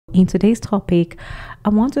In today's topic, I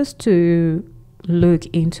want us to look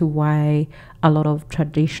into why a lot of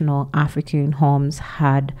traditional African homes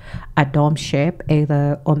had a dome shape,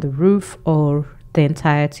 either on the roof or the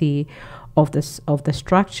entirety of the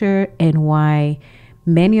structure, and why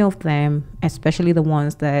many of them, especially the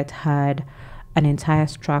ones that had an entire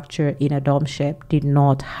structure in a dome shape, did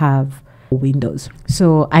not have windows.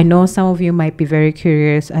 So I know some of you might be very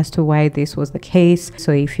curious as to why this was the case.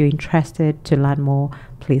 So if you're interested to learn more,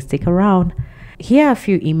 please stick around. Here are a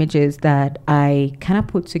few images that I kind of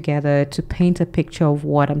put together to paint a picture of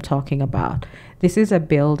what I'm talking about. This is a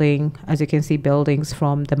building, as you can see, buildings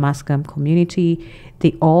from the Muscam community.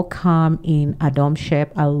 They all come in a dome shape.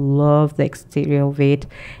 I love the exterior of it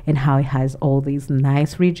and how it has all these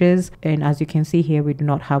nice ridges. And as you can see here, we do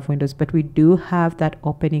not have windows, but we do have that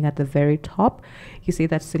opening at the very top. You see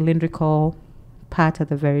that cylindrical part at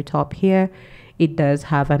the very top here? It does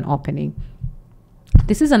have an opening.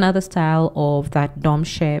 This is another style of that dome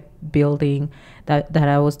shape building that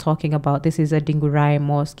I was talking about. This is a Dingurai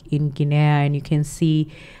Mosque in Guinea, and you can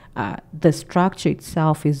see the structure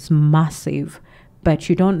itself is massive, but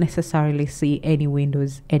you don't necessarily see any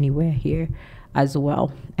windows anywhere here as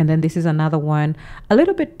well. And then this is another one, a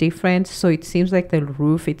little bit different. So it seems like the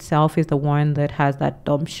roof itself is the one that has that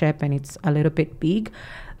dome shape, and it's a little bit big.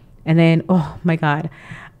 And then, oh my God,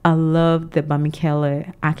 I love the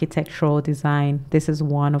Bamikele architectural design. This is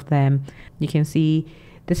one of them. You can see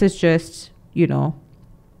this is just,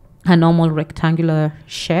 a normal rectangular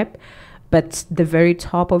shape, but the very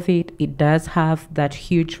top of it, it does have that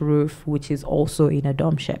huge roof, which is also in a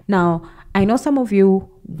dome shape. Now, I know some of you,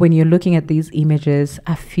 when you're looking at these images,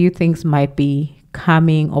 a few things might be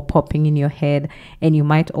coming or popping in your head, and you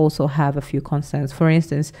might also have a few concerns. For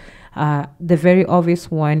instance, the very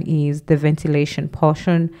obvious one is the ventilation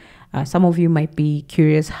portion. Some of you might be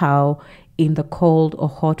curious how in the cold or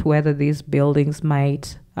hot weather these buildings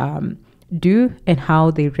might do and how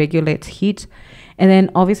they regulate heat. And then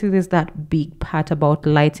obviously there's that big part about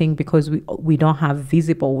lighting, because we don't have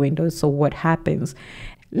visible windows. So what happens?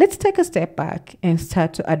 Let's take a step back and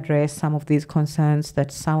start to address some of these concerns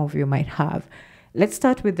that some of you might have. Let's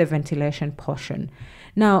start with the ventilation portion.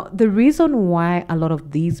 Now, the reason why a lot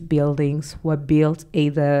of these buildings were built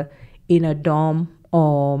either in a dome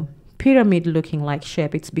or pyramid looking like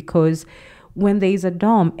shape, it's because when there is a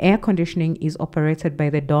dome, air conditioning is operated by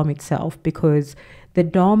the dome itself, because the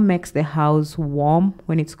dome makes the house warm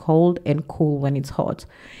when it's cold and cool when it's hot.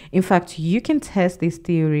 In fact, you can test this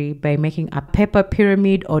theory by making a paper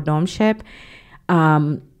pyramid or dome shape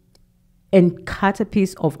and cut a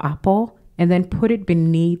piece of apple and then put it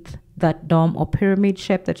beneath that dome or pyramid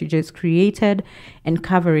shape that you just created and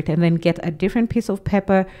cover it, and then get a different piece of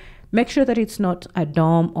paper. Make sure that it's not a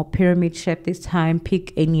dome or pyramid shape this time.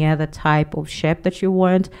 Pick any other type of shape that you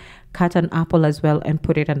want. Cut an apple as well and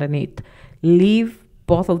put it underneath. Leave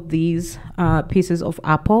both of these pieces of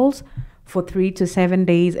apples for 3 to 7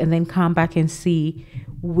 days, and then come back and see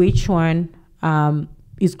which one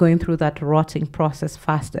is going through that rotting process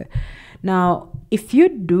faster. Now, if you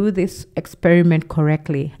do this experiment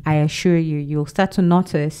correctly, I assure you, you'll start to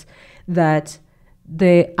notice that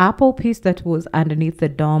the apple piece that was underneath the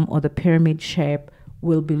dome or the pyramid shape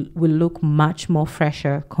will look much more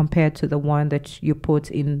fresher compared to the one that you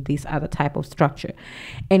put in this other type of structure.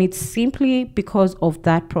 And it's simply because of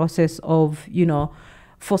that process of,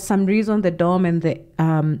 for some reason, the dome and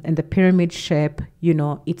the pyramid shape,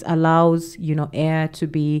 it allows, air to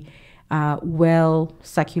be well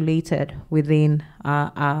circulated within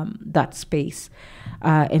that space.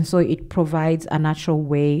 And so it provides a natural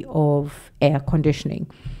way of air conditioning.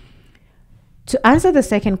 To answer the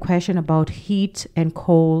second question about heat and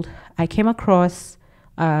cold, I came across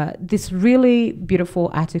this really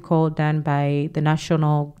beautiful article done by the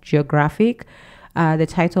National Geographic. The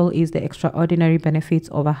title is The Extraordinary Benefits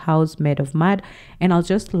of a House Made of Mud. And I'll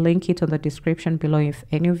just link it on the description below. If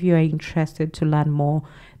any of you are interested to learn more,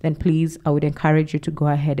 then please, I would encourage you to go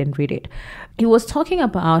ahead and read it. It was talking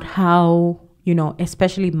about how,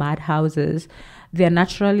 especially mud houses, they're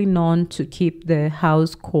naturally known to keep the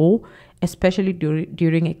house cool, especially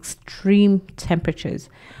during extreme temperatures.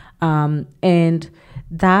 And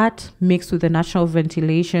that mixed with the natural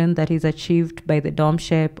ventilation that is achieved by the dome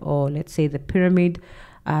shape, or let's say the pyramid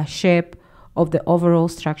shape of the overall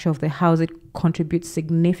structure of the house, it contributes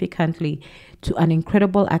significantly to an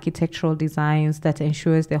incredible architectural designs that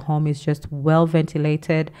ensures the home is just well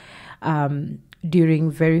ventilated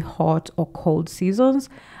during very hot or cold seasons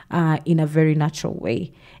in a very natural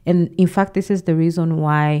way. And in fact, this is the reason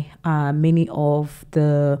why many of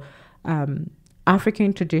the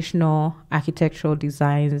African traditional architectural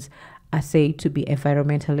designs are said to be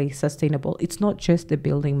environmentally sustainable. It's not just the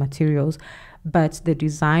building materials, but the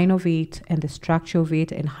design of it and the structure of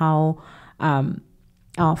it, and how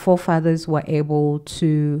our forefathers were able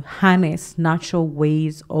to harness natural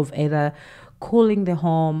ways of either cooling the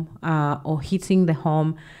home or heating the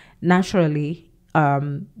home naturally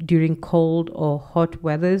during cold or hot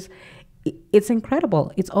weathers. It's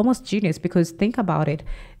incredible. It's almost genius, because think about it.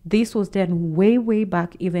 This was done way, way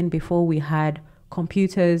back, even before we had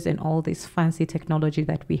computers and all this fancy technology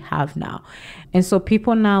that we have now. And so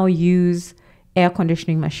people now use air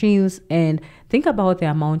conditioning machines, and think about the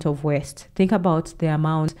amount of waste. Think about the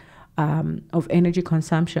amount of energy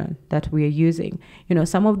consumption that we are using. You know,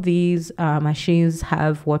 some of these machines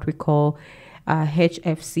have what we call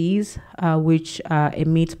HFCs, which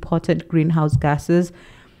emit potent greenhouse gases,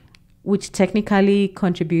 which technically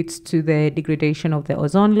contributes to the degradation of the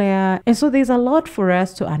ozone layer. And so there's a lot for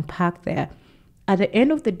us to unpack there. At the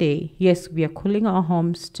end of the day, yes, we are cooling our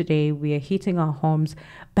homes today, we are heating our homes,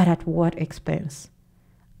 but at what expense?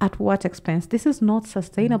 At what expense? This is not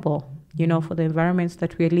sustainable, you know, for the environments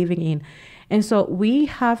that we're living in. And so we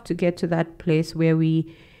have to get to that place where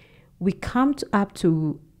we come up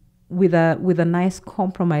to with a nice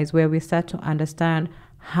compromise, where we start to understand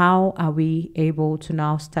how are we able to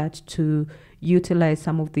now start to utilize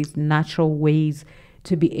some of these natural ways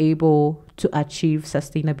to be able to achieve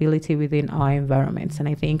sustainability within our environments. And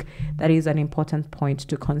I think that is an important point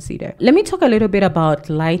to consider. Let me talk a little bit about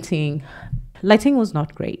lighting. Lighting was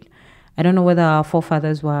not great. I don't know whether our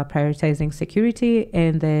forefathers were prioritizing security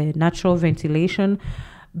and the natural ventilation,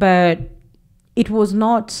 but it was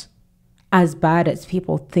not as bad as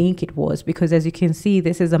people think it was, because as you can see,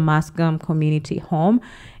 this is a Masgam community home.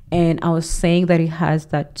 And I was saying that it has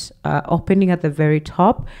that opening at the very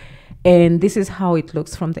top. And this is how it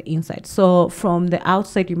looks from the inside. So from the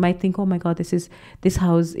outside, you might think, oh my God, this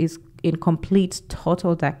house is in complete,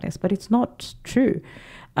 total darkness. But it's not true.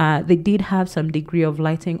 They did have some degree of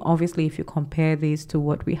lighting. Obviously, if you compare this to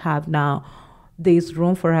what we have now, there's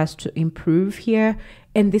room for us to improve here.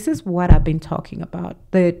 And this is what I've been talking about.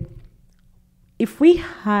 That if we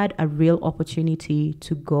had a real opportunity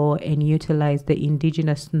to go and utilize the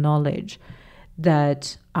indigenous knowledge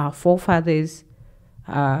that our forefathers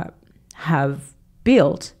have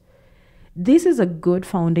built, this is a good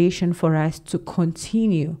foundation for us to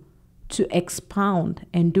continue to expound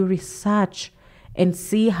and do research and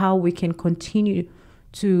see how we can continue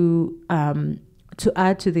to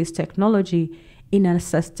add to this technology in a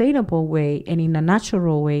sustainable way and in a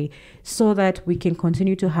natural way, so that we can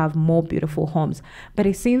continue to have more beautiful homes. But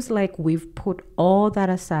it seems like we've put all that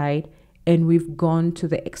aside and we've gone to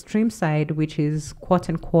the extreme side, which is quote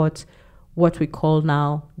unquote what we call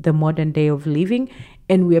now the modern day of living.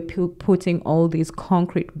 And we're putting all these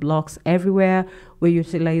concrete blocks everywhere. We're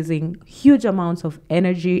utilizing huge amounts of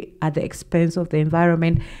energy at the expense of the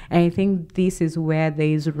environment. And I think this is where there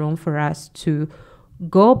is room for us to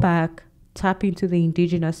go back, tap into the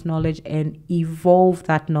indigenous knowledge and evolve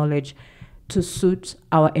that knowledge to suit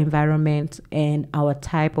our environment and our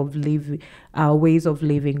type of living, our ways of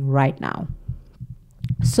living right now.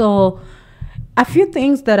 So a few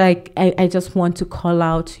things that I just want to call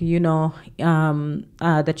out,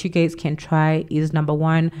 that you guys can try is, number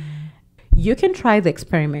one, you can try the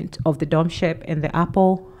experiment of the dome shape and the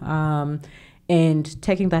apple, and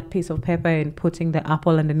taking that piece of paper and putting the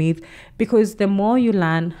apple underneath, because the more you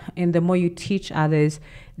learn and the more you teach others,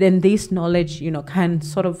 then this knowledge,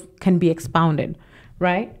 can be expounded,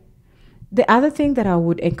 right? The other thing that I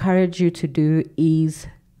would encourage you to do is,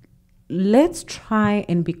 let's try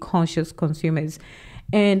and be conscious consumers.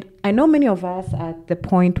 And I know many of us are at the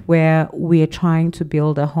point where we are trying to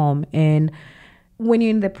build a home. And when you're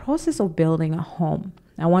in the process of building a home,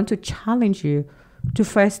 I want to challenge you to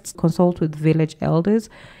first consult with village elders,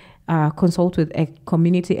 consult with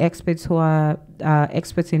community experts who are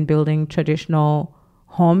experts in building traditional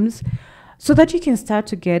homes, so that you can start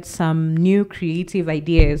to get some new creative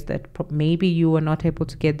ideas that maybe you were not able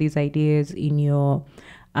to get these ideas in your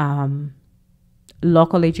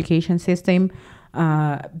local education system,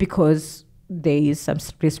 because there is some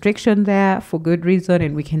restriction there for good reason,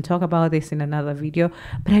 and we can talk about this in another video.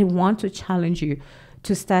 But I want to challenge you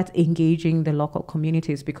to start engaging the local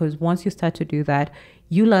communities, because once you start to do that,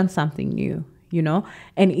 you learn something new,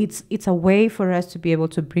 and it's a way for us to be able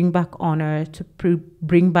to bring back honor, to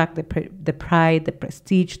bring back the pride, the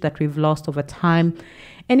prestige that we've lost over time,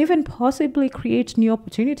 and even possibly create new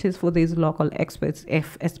opportunities for these local experts,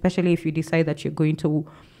 especially if you decide that you're going to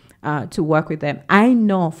work with them. I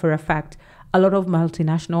know for a fact a lot of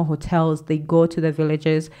multinational hotels, they go to the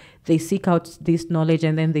villages, they seek out this knowledge,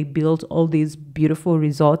 and then they build all these beautiful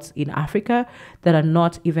resorts in Africa that are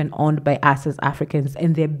not even owned by us as Africans,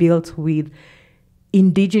 and they're built with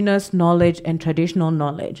indigenous knowledge and traditional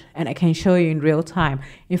knowledge. And I can show you in real time.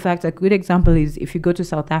 In fact, a good example is if you go to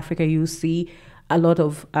South Africa, you see a lot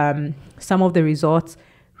of some of the resorts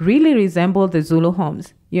really resemble the Zulu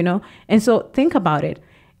homes, you know? And so think about it.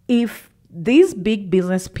 If these big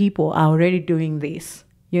business people are already doing this,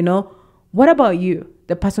 you know, what about you,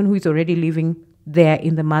 the person who is already living there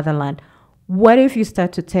in the motherland? What if you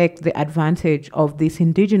start to take the advantage of this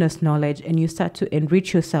indigenous knowledge and you start to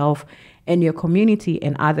enrich yourself and your community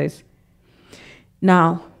and others?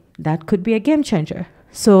 Now, that could be a game changer.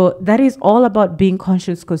 So that is all about being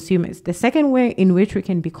conscious consumers. The second way in which we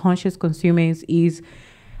can be conscious consumers is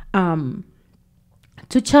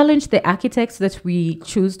to challenge the architects that we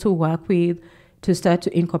choose to work with to start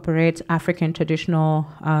to incorporate African traditional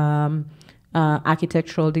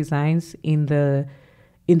architectural designs in the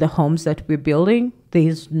homes that we're building.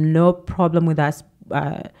 There's no problem with us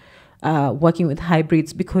working with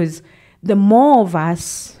hybrids, because the more of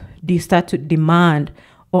us start to demand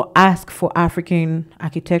or ask for African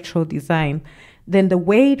architectural design, then the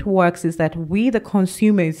way it works is that we, the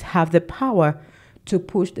consumers, have the power to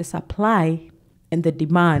push the supply and the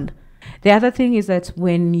demand. The other thing is that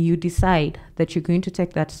when you decide that you're going to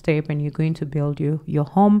take that step and you're going to build your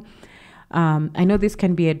home, I know this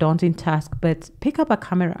can be a daunting task, but pick up a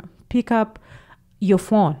camera, pick up your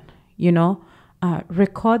phone, you know,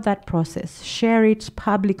 record that process, share it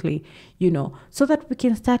publicly, you know, so that we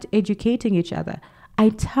can start educating each other. I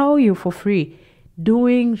tell you for free,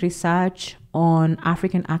 doing research on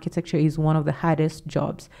African architecture is one of the hardest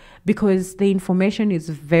jobs, because the information is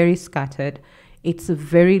very scattered. It's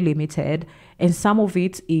very limited. And some of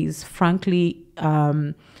it is, frankly,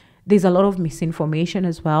 there's a lot of misinformation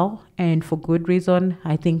as well. And for good reason.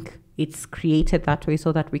 I think it's created that way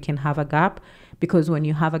so that we can have a gap, because when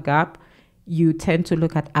you have a gap, you tend to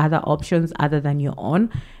look at other options other than your own.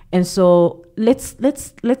 And so let's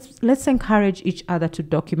encourage each other to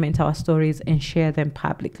document our stories and share them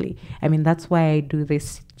publicly. I mean, that's why I do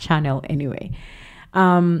this channel anyway.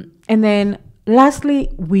 And then lastly,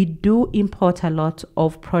 we do import a lot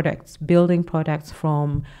of products, building products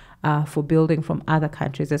for building from other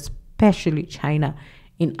countries, especially China,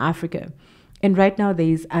 in Africa. And right now there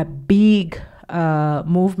is a big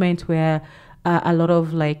movement where a lot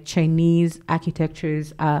of like Chinese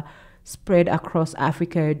architectures are spread across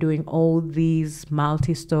Africa, doing all these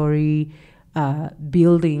multi-story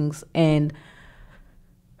buildings. And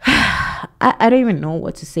I don't even know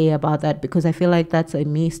what to say about that, because I feel like that's a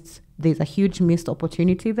missed, there's a huge missed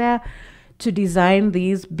opportunity there to design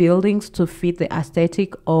these buildings to fit the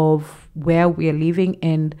aesthetic of where we're living.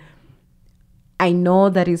 And I know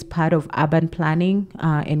that is part of urban planning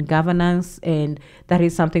and governance, and that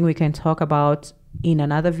is something we can talk about in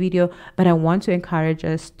another video, but I want to encourage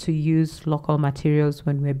us to use local materials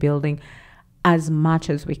when we're building as much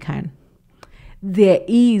as we can. There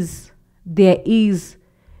is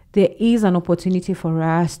an opportunity for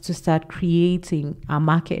us to start creating a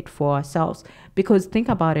market for ourselves, because think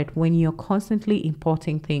about it, when you're constantly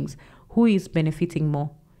importing things, who is benefiting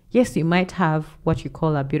more? Yes, you might have what you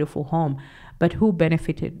call a beautiful home, but who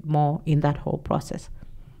benefited more in that whole process?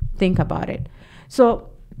 Think about it. So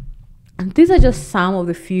these are just some of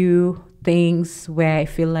the few things where I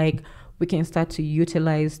feel like we can start to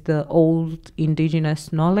utilize the old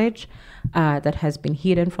indigenous knowledge that has been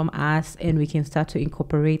hidden from us, and we can start to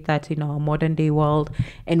incorporate that in our modern day world,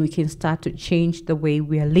 and we can start to change the way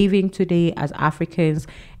we are living today as Africans,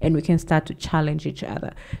 and we can start to challenge each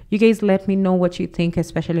other. You guys let me know what you think,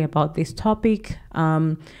 especially about this topic.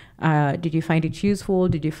 Did you find it useful?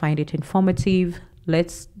 Did you find it informative?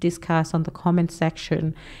 Let's discuss on the comment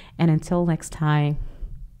section. And until next time,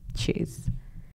 cheers.